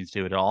why comedians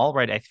do it at all,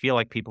 right? I feel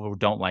like people who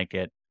don't like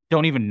it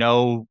don't even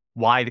know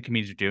why the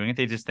comedians are doing it.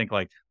 They just think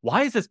like,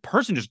 why is this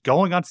person just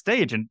going on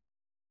stage and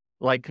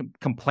like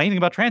complaining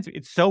about trans?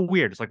 It's so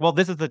weird. It's like, well,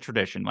 this is the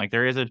tradition. Like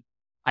there is an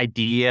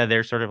idea.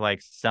 There's sort of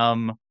like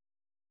some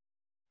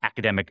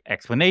academic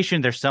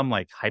explanation. There's some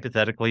like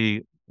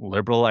hypothetically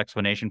liberal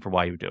explanation for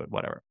why you do it,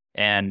 whatever.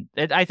 And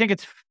I think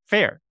it's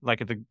fair.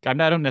 Like I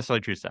don't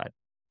necessarily choose side.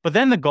 But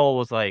then the goal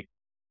was like,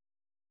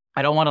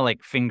 I don't want to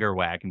like finger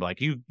wag and be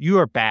like, you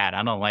are bad.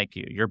 I don't like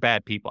you. You're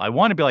bad people. I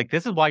want to be like,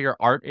 this is why your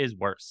art is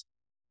worse.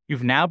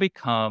 You've now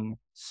become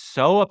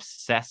so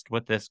obsessed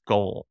with this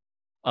goal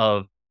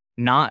of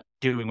not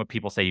doing what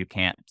people say you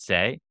can't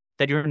say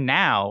that you're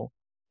now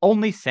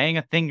only saying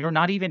a thing you're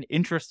not even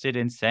interested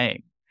in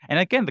saying. And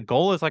again, the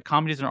goal is like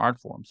comedy is an art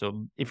form.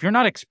 So if you're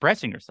not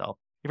expressing yourself,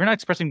 if you're not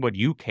expressing what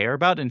you care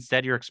about,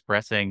 instead you're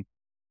expressing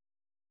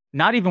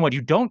not even what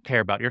you don't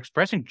care about, you're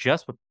expressing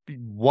just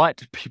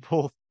what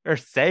people are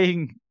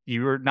saying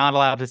you're not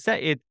allowed to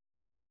say it.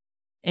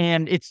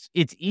 And it's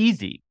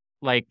easy.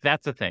 Like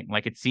that's the thing.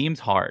 Like it seems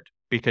hard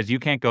because you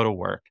can't go to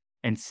work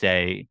and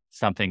say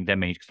something that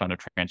makes fun of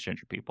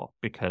transgender people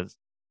because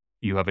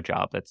you have a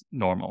job that's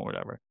normal or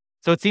whatever.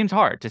 So it seems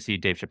hard to see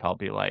Dave Chappelle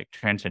be like,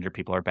 transgender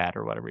people are bad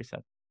or whatever he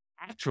said.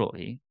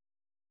 Actually,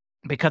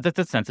 because it's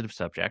a sensitive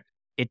subject,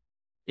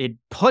 it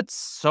puts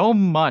so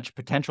much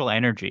potential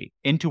energy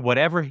into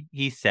whatever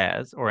he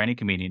says or any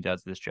comedian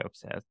does this joke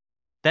says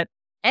that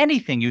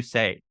anything you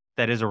say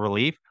that is a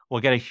relief will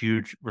get a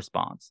huge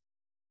response.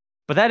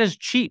 But that is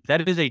cheap.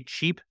 That is a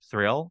cheap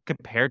thrill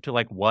compared to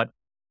like what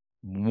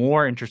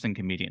more interesting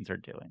comedians are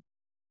doing.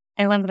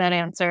 I love that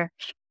answer.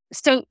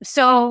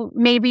 So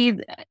maybe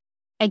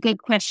a good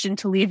question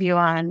to leave you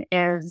on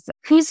is,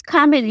 whose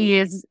comedy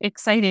is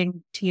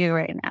exciting to you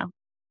right now?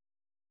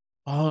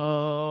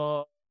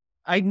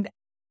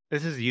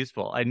 This is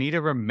useful. I need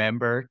to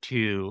remember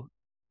to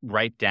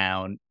write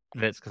down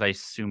this because I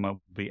assume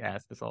I'll be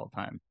asked this all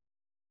the time.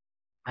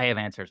 I have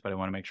answers, but I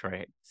want to make sure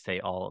I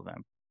say all of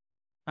them.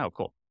 Oh,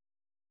 cool.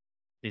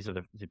 These are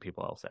the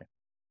people I'll say.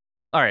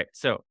 All right.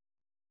 So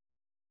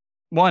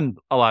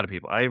a lot of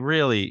people. I've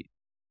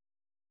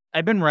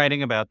been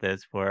writing about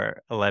this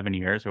for 11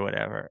 years or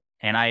whatever.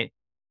 And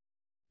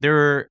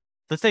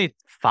let's say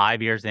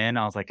 5 years in,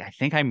 I was like, I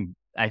think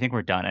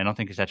we're done. I don't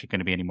think there's actually going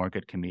to be any more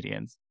good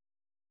comedians.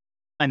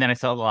 And then I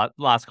saw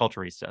Las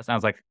Culturistas. And I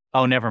was like,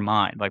 oh, never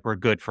mind. Like, we're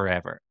good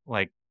forever.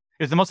 Like,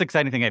 it was the most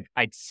exciting thing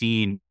I'd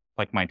seen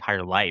like my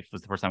entire life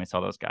was the first time I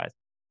saw those guys.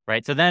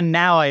 Right. So then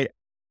now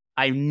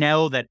I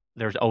know that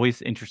there's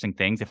always interesting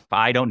things. If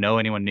I don't know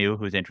anyone new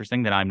who's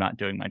interesting, then I'm not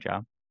doing my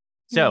job.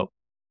 So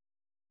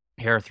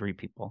here are 3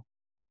 people.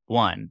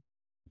 1,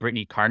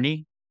 Brittany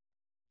Carney.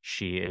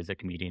 She is a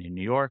comedian in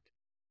New York.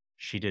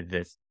 She did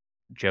this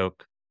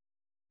joke.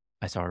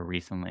 I saw her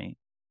recently.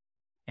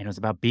 And it was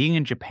about being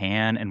in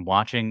Japan and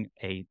watching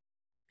a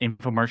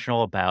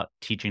infomercial about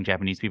teaching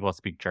Japanese people to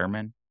speak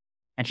German.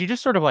 And she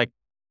just sort of like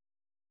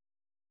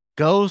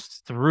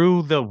goes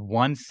through the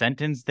one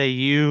sentence they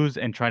use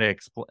and try to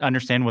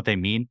understand what they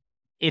mean.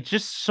 It's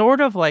just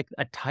sort of like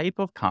a type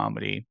of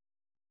comedy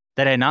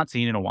that I had not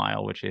seen in a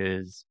while, which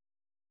is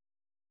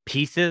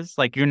pieces.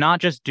 Like, you're not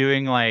just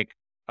doing like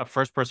a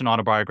first person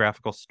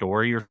autobiographical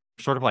story. You're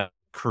sort of like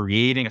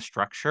creating a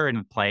structure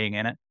and playing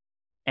in it.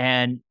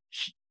 And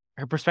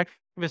her perspective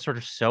is sort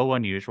of so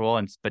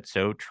unusual but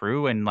so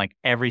true. And like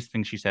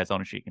everything she says,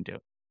 only she can do.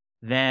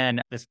 Then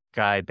this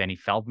guy, Benny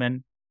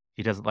Feldman,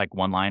 he does like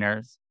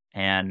one-liners.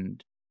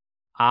 And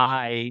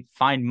I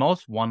find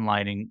most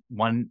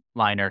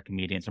one-liner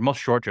comedians or most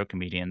short joke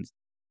comedians,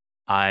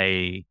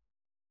 I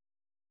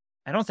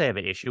don't say I have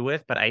an issue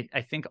with, but I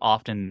think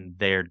often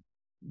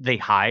they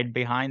hide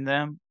behind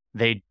them.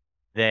 They're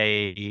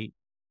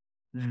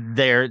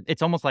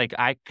it's almost like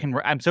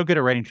I'm so good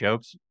at writing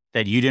jokes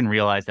that you didn't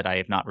realize that I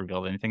have not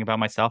revealed anything about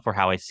myself or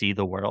how I see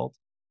the world.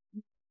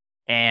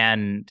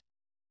 And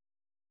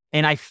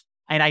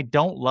I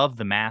don't love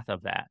the math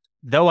of that.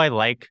 Though I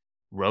like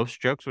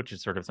roast jokes, which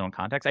is sort of its own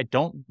context. I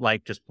don't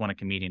like just when a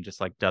comedian just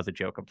like does a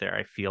joke up there.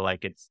 I feel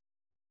like it's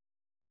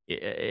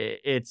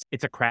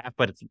a craft,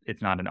 but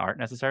it's not an art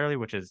necessarily,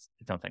 which is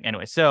its own thing.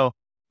 Anyway,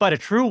 but a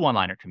true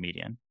one-liner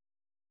comedian,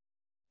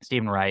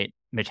 Stephen Wright,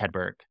 Mitch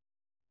Hedberg,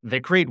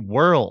 they create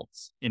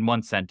worlds in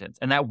one sentence,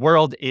 and that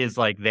world is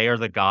like they are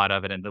the god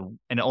of it, and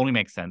it only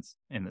makes sense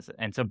in this.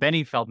 And so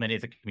Benny Feldman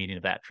is a comedian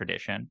of that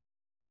tradition.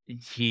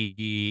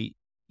 He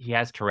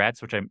has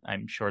Tourette's, which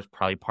I'm sure is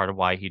probably part of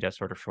why he does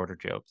sort of shorter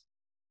jokes.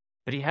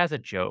 But he has a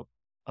joke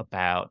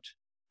about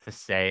the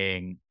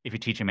saying, "If you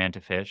teach a man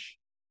to fish."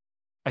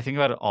 I think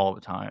about it all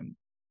the time.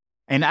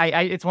 And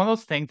it's one of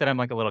those things that I'm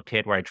like a little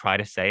kid where I try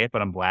to say it,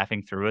 but I'm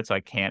laughing through it, so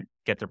I can't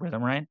get the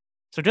rhythm right.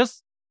 So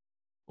just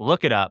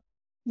look it up.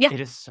 Yeah.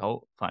 It is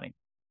so funny.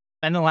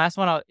 And the last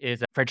one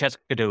is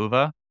Francesca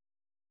D'Uva.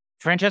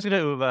 Francesca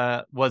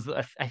D'Uva was,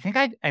 I think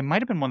I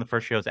might have been one of the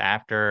first shows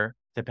after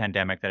the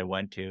pandemic that I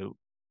went to.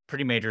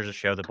 Pretty Major is a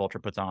show that Vulture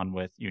puts on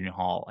with Union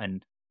Hall,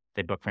 and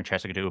they booked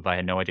Francesca D'Uva. I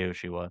had no idea who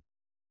she was.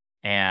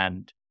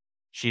 And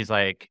she's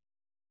like,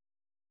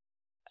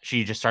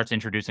 she just starts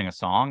introducing a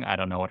song. I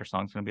don't know what her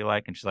song's going to be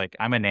like. And she's like,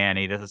 I'm a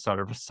nanny. This is sort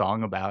of a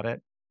song about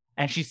it.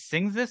 And she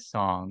sings this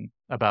song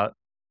about,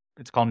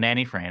 it's called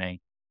Nanny Franny.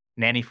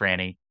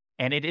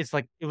 And it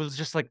was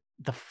just like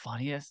the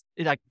funniest.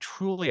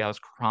 Truly, I was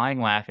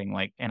crying, laughing,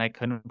 like, and I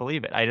couldn't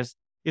believe it. It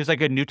was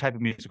like a new type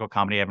of musical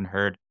comedy I haven't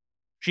heard.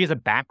 She has a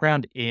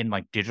background in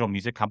like digital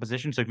music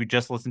composition. So if you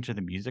just listen to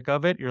the music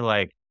of it, you're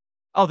like,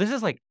 oh, this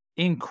is like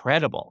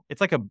incredible.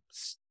 It's like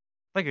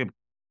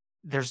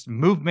there's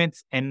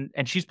movements and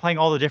she's playing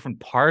all the different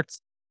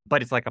parts,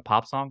 but it's like a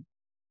pop song.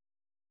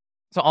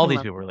 So all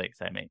these people really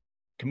excite me.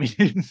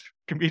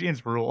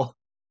 Comedians rule.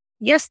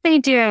 Yes, they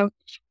do.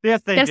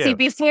 Yes, they Jesse, do.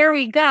 before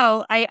we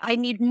go, I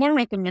need more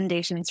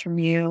recommendations from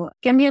you.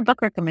 Give me a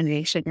book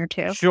recommendation or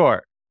two.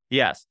 Sure.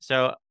 Yes.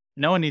 So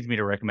no one needs me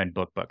to recommend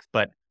books,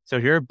 but so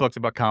here are books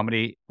about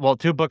comedy. Well,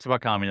 2 books about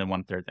comedy and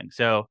 1 third thing.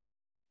 So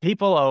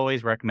people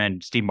always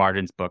recommend Steve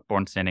Martin's book,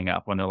 Born Standing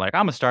Up, when they're like,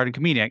 I'm starting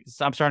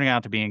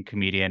out to be a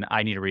comedian.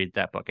 I need to read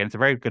that book. And it's a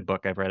very good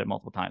book. I've read it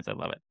multiple times. I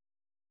love it.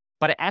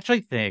 But I actually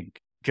think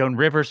Joan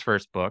Rivers'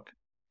 first book,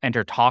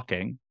 Enter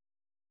Talking,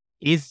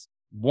 is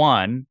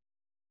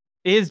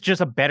just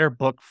a better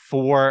book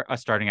for a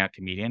starting out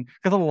comedian.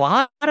 Because a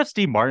lot of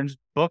Steve Martin's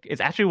book is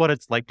actually what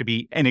it's like to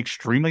be an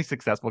extremely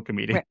successful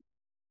comedian. Right.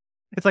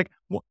 It's like,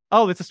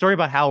 oh, it's a story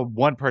about how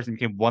one person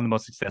became one of the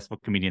most successful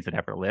comedians that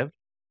ever lived.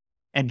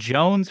 And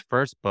Joan's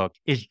first book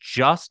is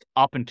just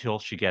up until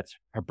she gets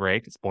her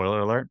break.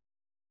 Spoiler alert.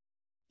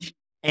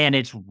 And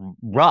it's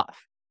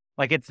rough.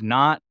 Like, it's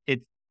not,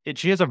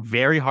 she has a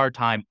very hard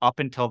time up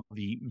until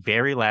the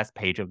very last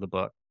page of the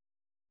book.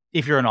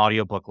 If you're an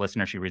audiobook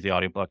listener, she reads the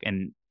audiobook,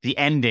 and the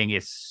ending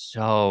is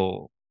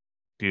so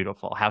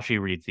beautiful, how she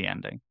reads the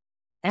ending.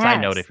 Yes.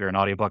 Side note, if you're an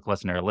audiobook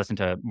listener, listen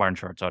to Martin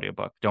Short's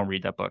audiobook. Don't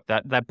read that book.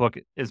 That book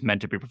is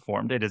meant to be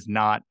performed. It is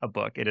not a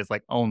book. It is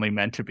like only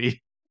meant to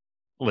be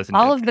listened to.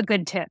 All of the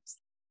good tips.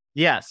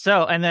 Yeah.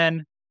 So, and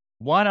then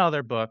one author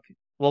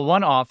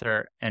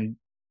and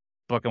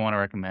book I want to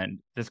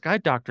recommend, this guy,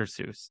 Dr.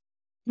 Seuss.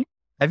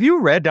 Have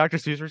you read Dr.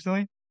 Seuss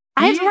recently?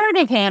 I've heard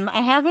of him.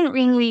 I haven't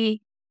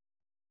really.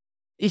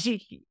 Is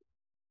he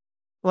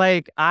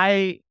like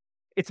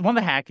it's one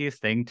of the hackiest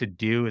thing to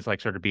do is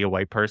like sort of be a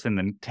white person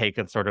and take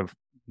a sort of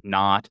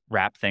not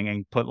rap thing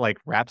and put like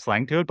rap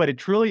slang to it. But it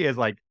truly is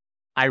like,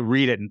 I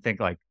read it and think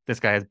like this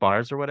guy has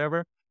bars or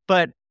whatever.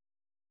 But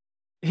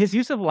his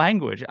use of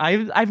language,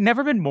 I've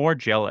never been more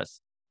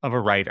jealous of a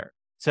writer.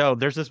 So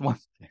there's this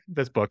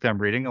book that I'm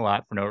reading a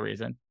lot for no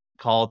reason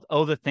called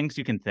 "Oh, the Things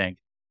You Can Think."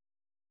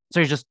 So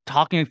he's just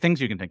talking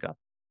things you can think of.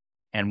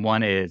 And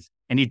one is,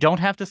 and you don't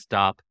have to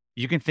stop.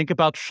 You can think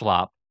about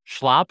schlop,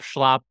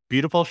 schlop,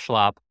 beautiful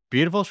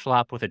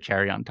schlop with a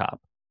cherry on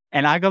top.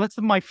 And I go, that's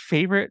my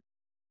favorite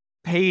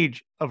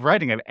page of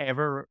writing I've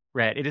ever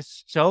read. It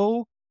is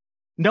so,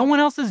 no one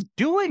else is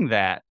doing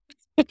that.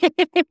 He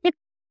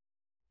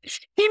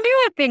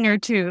knew a thing or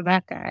two,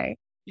 that guy.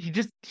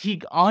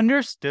 He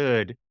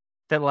understood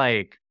that,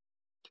 like,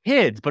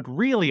 kids, but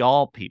really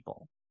all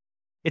people.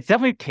 It's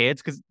definitely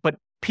kids, but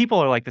people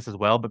are like this as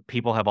well, but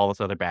people have all this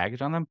other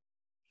baggage on them.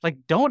 Like,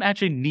 don't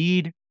actually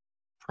need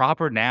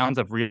proper nouns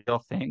of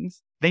real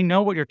things. They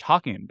know what you're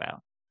talking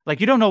about. Like,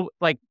 you don't know,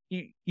 like,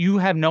 you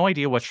have no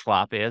idea what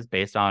schlop is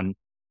based on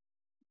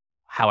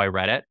how I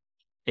read it.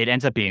 It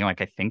ends up being,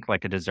 like, I think,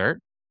 like a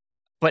dessert.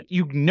 But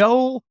you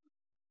know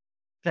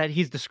that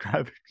he's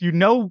describing,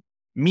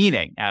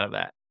 meaning out of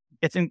that.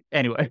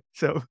 Anyway,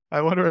 so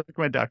I want to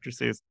recommend Dr.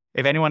 Seuss.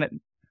 If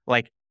anyone,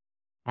 like,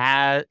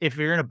 if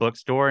you're in a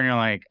bookstore and you're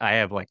like, I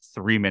have like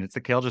 3 minutes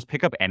to kill, just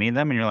pick up any of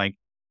them and you're like,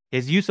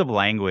 his use of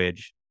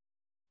language,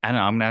 I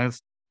don't know,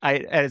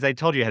 as I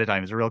told you ahead of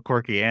time, it's a real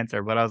quirky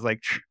answer, but I was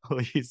like,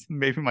 truly, he's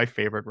maybe my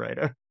favorite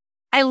writer.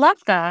 I love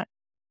that.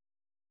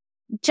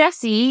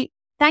 Jesse,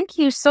 thank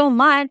you so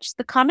much.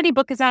 The comedy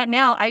book is out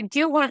now. I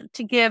do want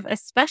to give a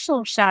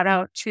special shout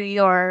out to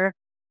your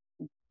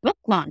book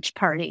launch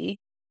party,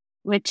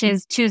 which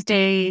is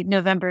Tuesday,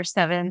 November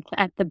 7th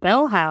at the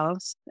Bell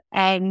House.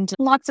 And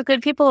lots of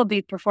good people will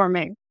be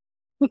performing.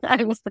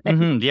 I was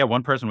Yeah,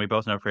 one person we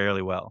both know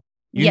fairly well.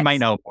 You might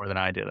know more than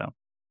I do, though.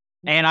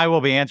 And I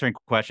will be answering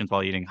questions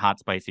while eating hot,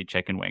 spicy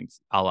chicken wings,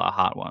 a la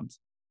Hot Ones.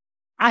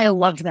 I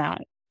love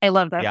that. I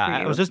love that. Yeah, for you.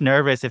 I was just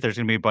nervous if there's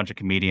going to be a bunch of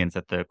comedians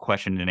that the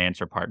question and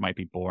answer part might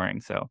be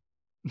boring. So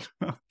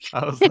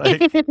I was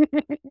like,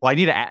 well, I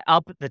need to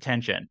up the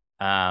tension.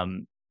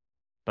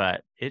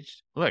 But at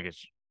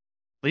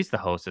least the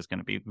host is going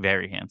to be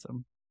very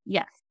handsome.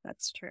 Yes,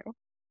 that's true.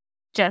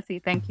 Jesse,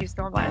 thank you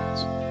so much.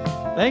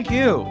 Thank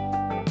you.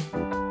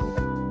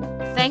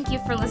 Thank you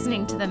for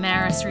listening to the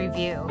Maris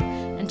Review,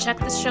 and check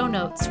the show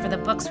notes for the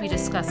books we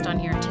discussed on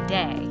here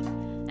today.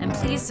 And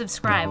please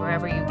subscribe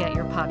wherever you get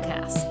your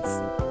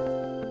podcasts.